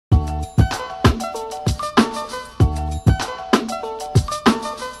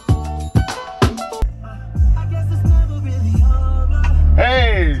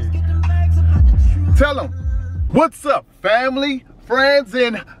What's up, family, friends,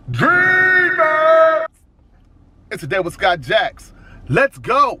 and dreamers? It's Today with Scott Jax. Let's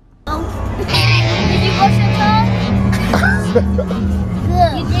go. Did you brush your tongue?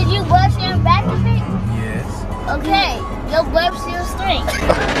 Good. Did you brush your back a bit? Yes. Okay, your breath still stinks.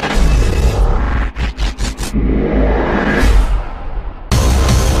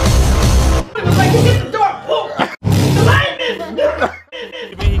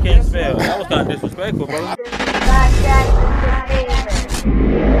 You mean he can't spell? That was kind of disrespectful, bro. Scott Jax Entertainment.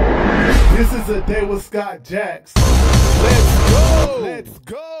 This is A Day with Scott Jax. Let's go. Let's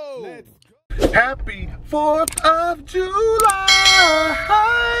go. Let's go. Happy 4th of July.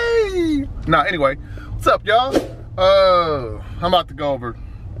 Now, anyway, what's up, y'all? I'm about to go over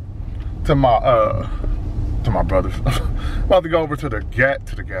to my brother's. I'm about to go over to the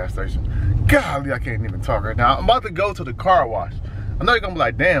gas station. Golly, I can't even talk right now. I'm about to go to the car wash. I know you're gonna be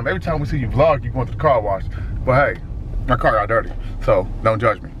like, damn, every time we see you vlog, you're going to the car wash. But hey, my car got dirty, so don't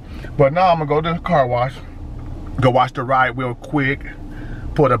judge me. But now I'm gonna go to the car wash, go wash the ride real quick,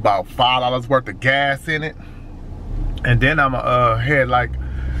 put about $5 worth of gas in it, and then I'm gonna head like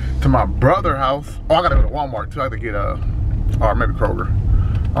to my brother's house. Oh, I gotta go to Walmart too. I have to get or maybe Kroger.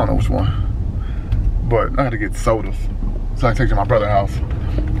 I don't know which one. But I had to get sodas, so I can take to my brother's house.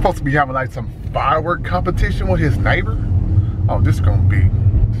 Supposed to be having like some firework competition with his neighbor. Oh, this is gonna be,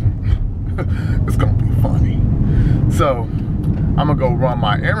 it's gonna be funny. So I'm gonna go run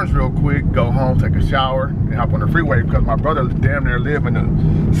my errands real quick, go home, take a shower, and hop on the freeway because my brother damn near live in the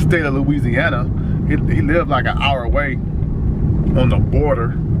state of Louisiana. He lived like an hour away on the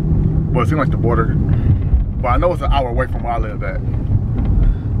border. Well, it seems like the border, but I know it's an hour away from where I live at.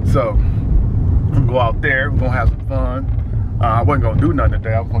 So I'm gonna go out there, we're gonna have some fun. I wasn't gonna do nothing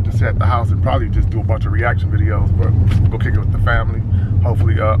today. I was gonna just sit at the house and probably just do a bunch of reaction videos, but go kick it with the family.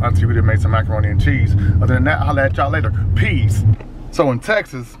 Hopefully Auntie Rita made some macaroni and cheese. Other than that, I'll let y'all later. Peace. So in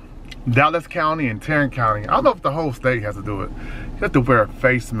Texas, Dallas County and Tarrant County, I don't know if the whole state has to do it. You have to wear a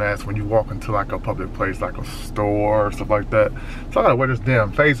face mask when you walk into like a public place, like a store or stuff like that. So I gotta wear this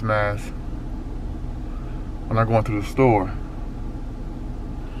damn face mask when I go into the store.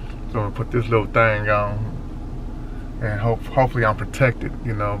 So I'm gonna put this little thing on. And hopefully I'm protected,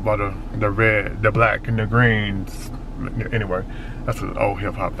 you know, by the red, the black, and the greens. Anyway, that's an old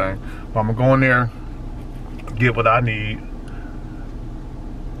hip hop thing. But I'm gonna go in there, get what I need,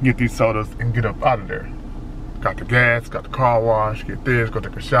 get these sodas, and get up out of there. Got the gas, got the car wash, get this, go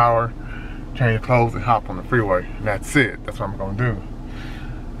take a shower, change clothes, and hop on the freeway. And that's it. That's what I'm gonna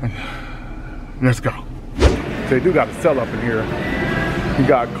do. Let's go. They do got a sell up in here. You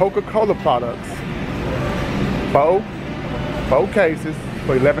got Coca-Cola products. Four cases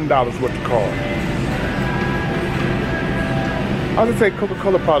for $11 worth of card. I'll just say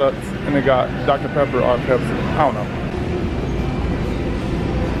Coca-Cola products, and they got Dr. Pepper or Pepsi. I don't know.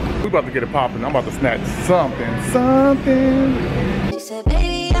 We about to get it popping. I'm about to snatch something. She said,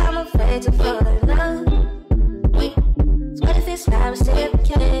 baby, I'm afraid to fall in love. Wait, what if it's not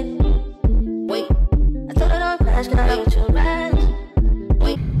reciprocated? Wait, I told her don't crash, can I get your ride?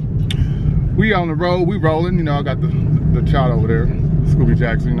 Wait. We on the road, we rolling. You know, I got the child over there, Scoobe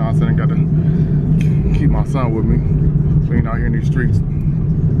Jackson. You know what I'm saying? Got to keep my son with me. So, you know, here in these streets,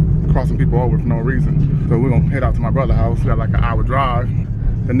 crossing people over for no reason. So we're gonna head out to my brother's house. We got like an hour drive.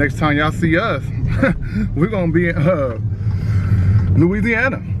 The next time y'all see us, we're gonna be in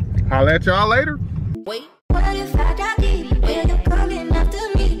Louisiana. Holla at y'all later. Wait, what if I got deep? Will you coming after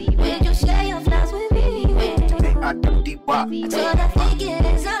me? Will you share your flies with me? I told her thinking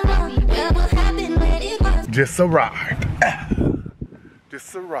it's wrong. What happened when it was? Just arrived.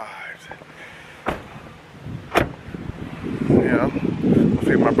 Just arrived. Yeah, let's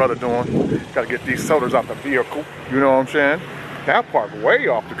see what my brother doing. Gotta get these sodas out the vehicle. You know what I'm saying? I park way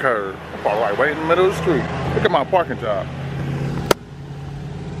off the curb. I park right way in the middle of the street. Look at my parking job.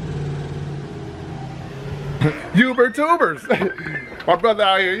 Uber tubers. My brother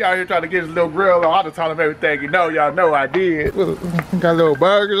out here trying to get his little grill on. I just told him everything. You know, y'all know I did. Got a little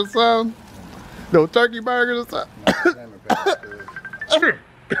burger or something. Little turkey burgers or something.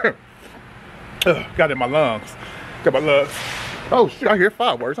 Got it in my lungs. Got my lungs. Oh shit, I hear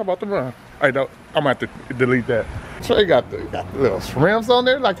fireworks. I'm about to run. I know, I'm gonna have to delete that. Trey got the little shrimps on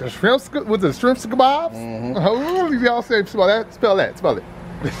there, like the shrimps with the shrimp kebabs. Oh, y'all say spell that. Spell it.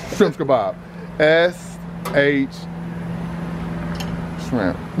 Shrimp kebab. S-H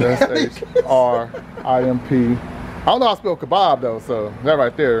shrimp. S-H-R-I-M-P. I don't know how to spell kebab though, so that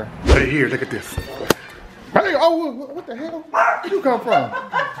right there. Hey, here, look at this. Hey, oh, what the hell? Where you come from?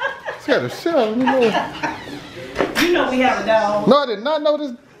 She had a shell. You know we have a dog. No, I did not know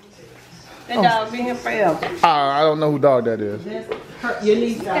this. That dog been here forever. I don't know who dog that is. You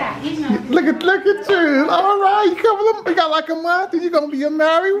need that. Look at you. All right, you got like a month and you're gonna be a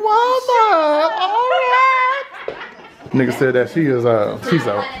married woman. All right. Nigga said that she is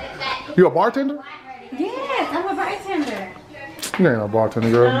you a bartender? Yes, I'm a bartender. You ain't a bartender,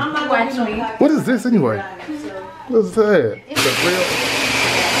 girl. I'm not watching me. What is this anyway? What's that? The real.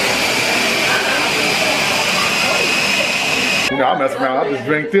 You know, I mess around. I just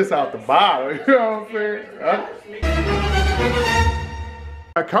drink this out the bottle. You know what I'm saying?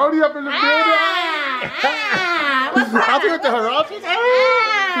 Cody up in the building. I think to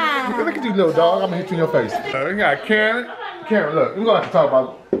her. Look at you, little dog. I'm gonna hit you in your face. We got Karen. Karen, look, we're gonna have to talk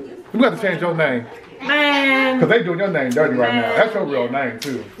about. We're gonna have to change your name. Man. Cause they doing your name dirty right now. That's your real name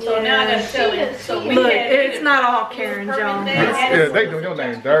too. So now I gotta show it. Look, it's not all Karen Jones. Yeah, they doing your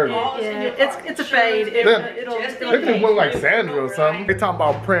name dirty. Yeah, it's a fade. They just look like Sandra or something. They talking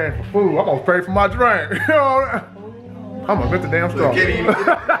about praying for food. I'm gonna pray for my drink. You know? I'm gonna get the damn straw. He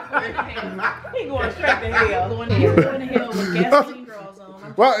going straight to hell. Going to hell with gasoline draws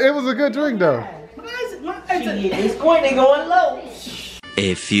on. Well, it was a good drink though. It's going low.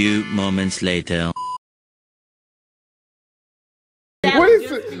 A few moments later.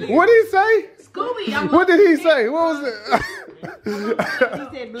 What did he say? Scooby. What did he say? What was it? He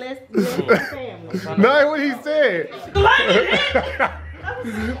said, bless the family. No, what he said. I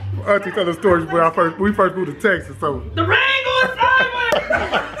have to tell the stories when we first moved to Texas. So The rain going sideways.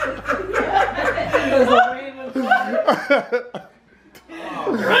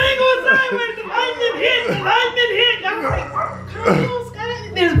 Rain going sideways. The lightning hit. I was like, come on,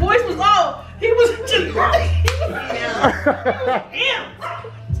 Scott. His voice was all. He was just.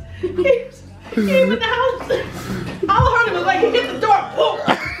 He came in the house. All I heard was like he hit the door. Boom.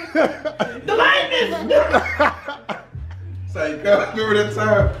 The lightning. Say, remember that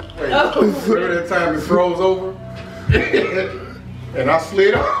time? Wait, remember that time it froze over? And I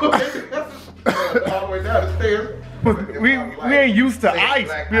slid all the way down the stairs. we ain't used to ice.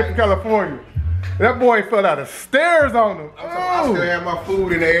 We're from California. That boy fell out of stairs on him. I still had my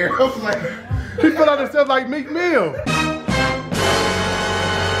food in the air. I was like, He fell out of stairs like Meek Mill.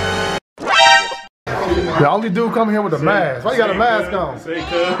 The only dude coming here with a mask. Why you got a mask on? Say,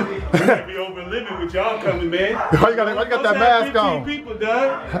 cuz, we can't be over living with y'all coming, man. Why you got that mask on? People,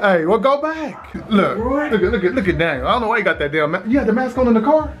 dog. Hey, well, go back. Look at Daniel. I don't know why you got that damn mask. You had the mask on in the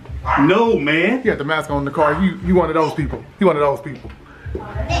car? No, man. You had the mask on in the car. You one of those people. You one of those people.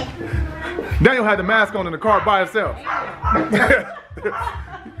 Daniel had the mask on in the car by himself.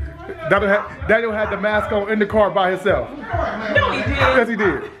 Daniel had the mask on in the car by himself. No, he did. Yes, he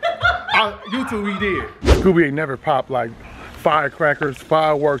did. YouTube, he did. Scooby ain't never popped like firecrackers,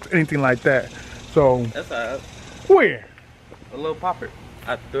 fireworks, anything like that. So, That's alright. where? A little popper.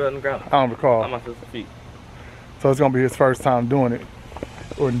 I threw it on the ground. I don't recall. On my sister's feet. So it's gonna be his first time doing it.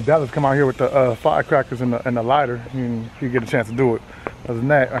 When Dallas come out here with the firecrackers and the lighter, he get a chance to do it. Other than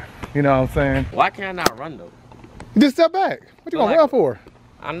that, you know what I'm saying? Why can't I not run though? You just step back. What you gonna run for?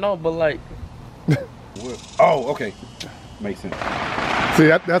 I know, but like. oh, okay. Makes sense. See,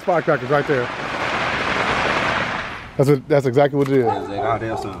 that's firecrackers right there. That's exactly what it is.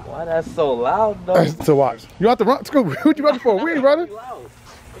 Why that's so loud though? So watch. You have to run, Scooby. What you running for? We ain't running.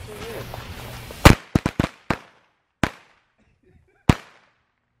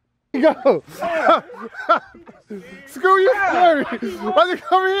 Go. Screw you, Mary. Why you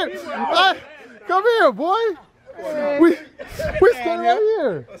come here? Come here, boy. We standing right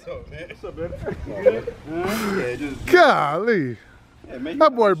here. What's up, man? What's up, man? Golly.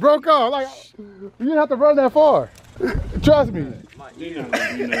 That boy broke off. Like, you didn't have to run that far. Trust me. You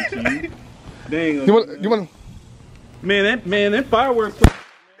want? Man, that fireworks.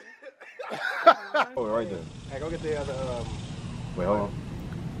 Oh, right there. Hey, go get the other. Wait, hold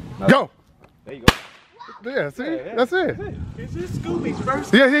on. Go. There you go. Yeah, see? That's it. Is this Scooby's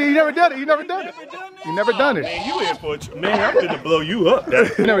first? Yeah, he never done it. He never done it. He never done it. Man, you in for it. Man, I'm gonna blow you up.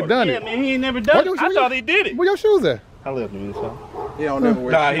 He never done Yeah, it. man, he ain't never done it. I thought he did it. Where your shoes at? I left him in the shop. He don't never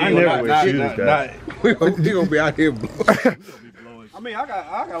wear shoes. He never wear shoes, guys. He gonna be out here. I mean, I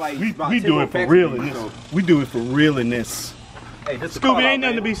got like. We do it for real in this. We do it for real in this. Hey, this Scooby ain't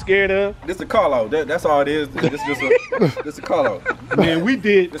nothing to be scared of. This a call out. That's all it is. This a call out. Man, we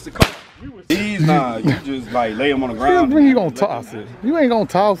did. This a call. These you just like lay them on the ground. When you gonna toss it? You ain't gonna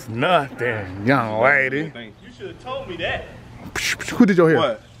toss nothing, young lady. You should have told me that. Who did your hair?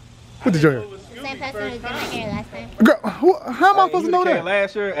 What? Who did your hair? The same person who did my hair last time. Girl, how am I supposed to know that?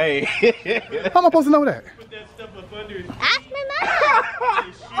 Last year, hey. How am I supposed to know that? Put that stuff up under his. Ask my mom.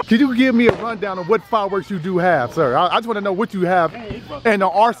 Can you give me a rundown of what fireworks you do have, sir? I just want to know what you have in the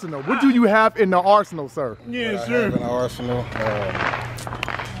arsenal. What do you have in the arsenal, sir? Yeah, sure. In the arsenal,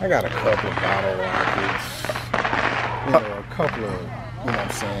 I got a couple of bottle rockets, you know, a couple of, you know what I'm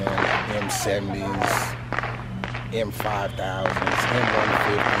saying, M70s, M5000s,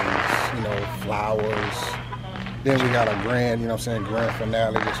 M150s, you know, flowers. Then we got a grand, you know what I'm saying, grand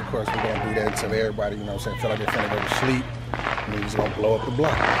finale, which of course we're gonna do that until everybody, you know what I'm saying, feel like they're finna go to sleep. And we're just gonna blow up the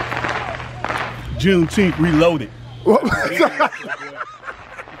block. Juneteenth reloaded.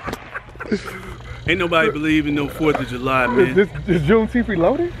 Ain't nobody believe in no 4th of July, man. Is Juneteenth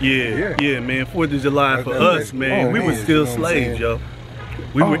reloaded? Yeah, man. 4th of July for us, man. We were still slaves, yo.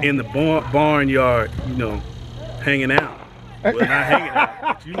 We were in the barnyard, you know, hanging out. Well, not hanging out,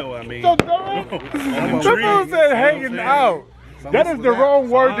 but you know what I mean. Someone said hanging out. That is the wrong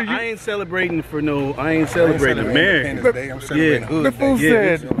word to use. I ain't celebrating for no, I ain't celebrating America. I'm celebrating Hood The fool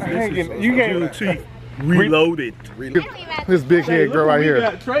Day. said hanging. You can't. Juneteenth reloaded. This big head girl right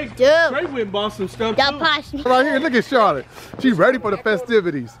here. Trey went and bought some stuff Y'all too. posh me. Right here, look at Charlotte. She's ready for the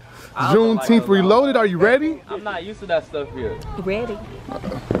festivities. Juneteenth reloaded. Are you ready? I'm not used to that stuff here. Ready.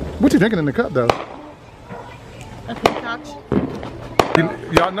 What you drinking in the cup though? A concoction.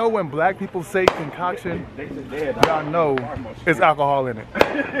 Y'all know when black people say concoction, y'all know it's alcohol in it.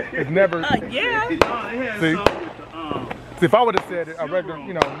 It's never. Yeah. See, if I would have said it, a regular,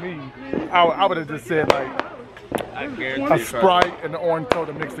 you know, me, I would have just said like I guarantee a Sprite and the orange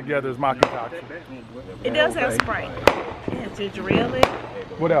soda mixed together is my concoction. It does have Sprite. It has ginger ale,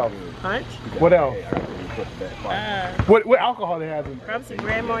 What else? punch, What else? What alcohol they have in? probably some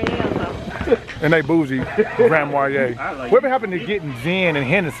Grand Marnier or something. And they bougie, Grand Marnier. Whatever happened to getting gin and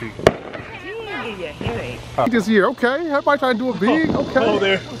Hennessy? Gin give you a headache. This year, okay. Everybody trying to do it big,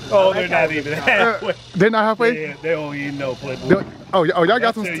 okay. They're not even halfway. They're not halfway? Yeah, they don't even know Playboy. Oh, y'all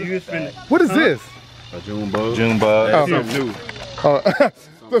got some. What is this? A June bug. June bug. Oh. Something new.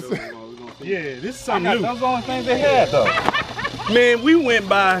 Yeah, this is something new. Those are the only things they had though. Man, we went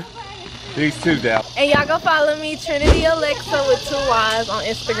by. These two down. And y'all go follow me, Trinity Alexa with 2 Y's on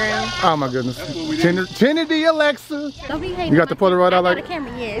Instagram. Oh my goodness. Trinity Alexa. Don't be hating. You got the Polaroid out like like? the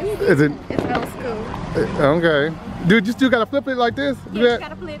camera, yes. Is it? It's old school. Okay. Dude, you still gotta flip it like this? You just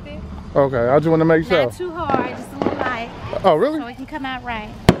gotta flip it. Okay, I just want to make sure. Not too hard, just a little light. Oh, really? So it can come out right.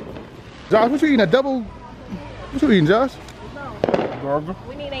 Josh, what you eating? A double? What you eating, Josh? Burger.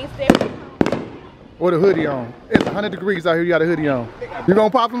 We need a separate. With a hoodie on. It's 100 degrees out here, you got a hoodie on. You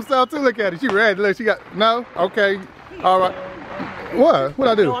gonna pop some stuff too? Look at it, she ready. Look, she got, no? Okay, all right. What?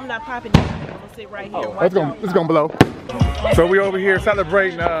 What'd I do? No, I'm not popping it. I'm gonna sit right here. Oh, it's gonna blow. So we over here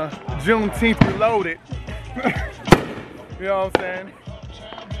celebrating Juneteenth reloaded. You know what I'm saying?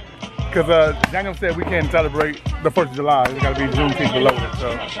 Cause Daniel said we can't celebrate the 1st of July. It's gotta be Juneteenth reloaded,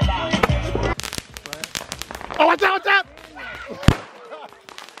 so. Oh, watch out, watch out!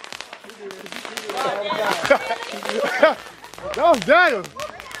 That was Daniel.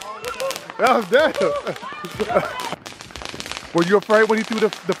 That was Daniel. Were you afraid when he threw the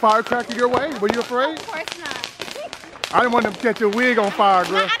firecracker your way? Were you afraid? Of course not. I didn't want him to catch your wig on fire,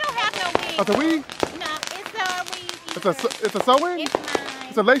 girl. No, I don't have no wig. Oh, it's a wig? No, it's a wig. It's a sew wig? It's mine.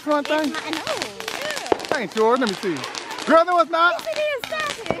 It's a lace front thing? It's mine. No. I ain't sure. Let me see. Girl, no, it's not. Yes, it is.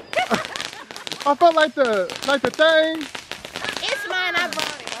 Stop it. I felt like the thing. It's mine. I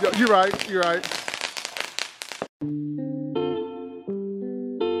bought it. You're right. You're right.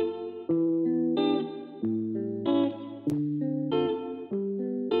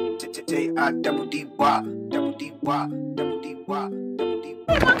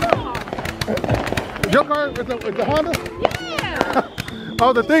 Your car is a Honda? Yeah.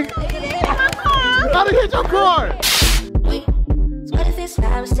 Oh, the thing? It is my car. How did it hit your car? Wait, what if it's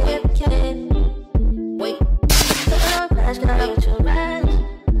not still killing? Wait,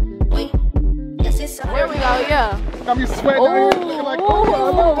 wait, yes, it's There we go, yeah. Got me sweating out here looking like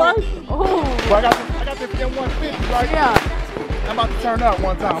right? Oh. Well, I got this M150 right Yeah. I'm about to turn up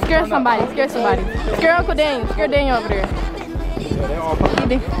one time. Scare somebody, scare somebody. Scare Uncle Daniel, scare Daniel over there.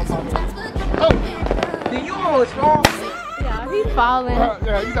 Do you always fall? Yeah, he's falling.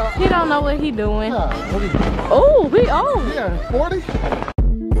 Yeah, you know. He don't know what he doing. Yeah, what is it? Oh, we old. Yeah, 40?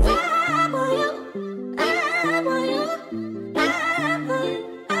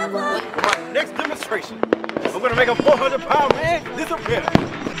 My next demonstration, I'm gonna make a 400-pound man disappear.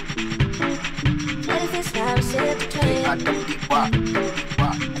 What if it's not still killing? I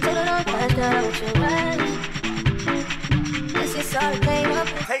told her don't crash down with your eyes. Yes, it's all the pain up.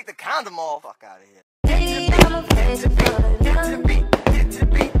 Take the condom off. Fuck out of here. Baby, I'm afraid to put it down. What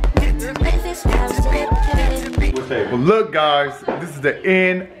if it's not still killing? What's that? Well, look, guys, this is the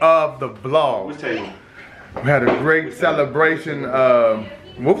end of the vlog. We had a great celebration.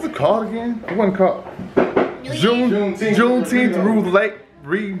 What was it called again? It wasn't called Juneteenth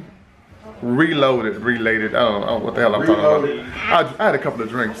related. I don't know what the hell I'm talking about. I had a couple of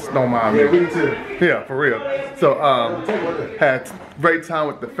drinks. Don't mind me. Yeah, for real. So had great time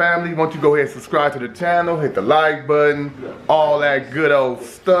with the family. Why don't you go ahead and subscribe to the channel, hit the like button, all that good old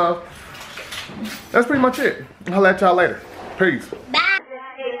stuff. That's pretty much it. I'll let y'all later. Peace. Bye.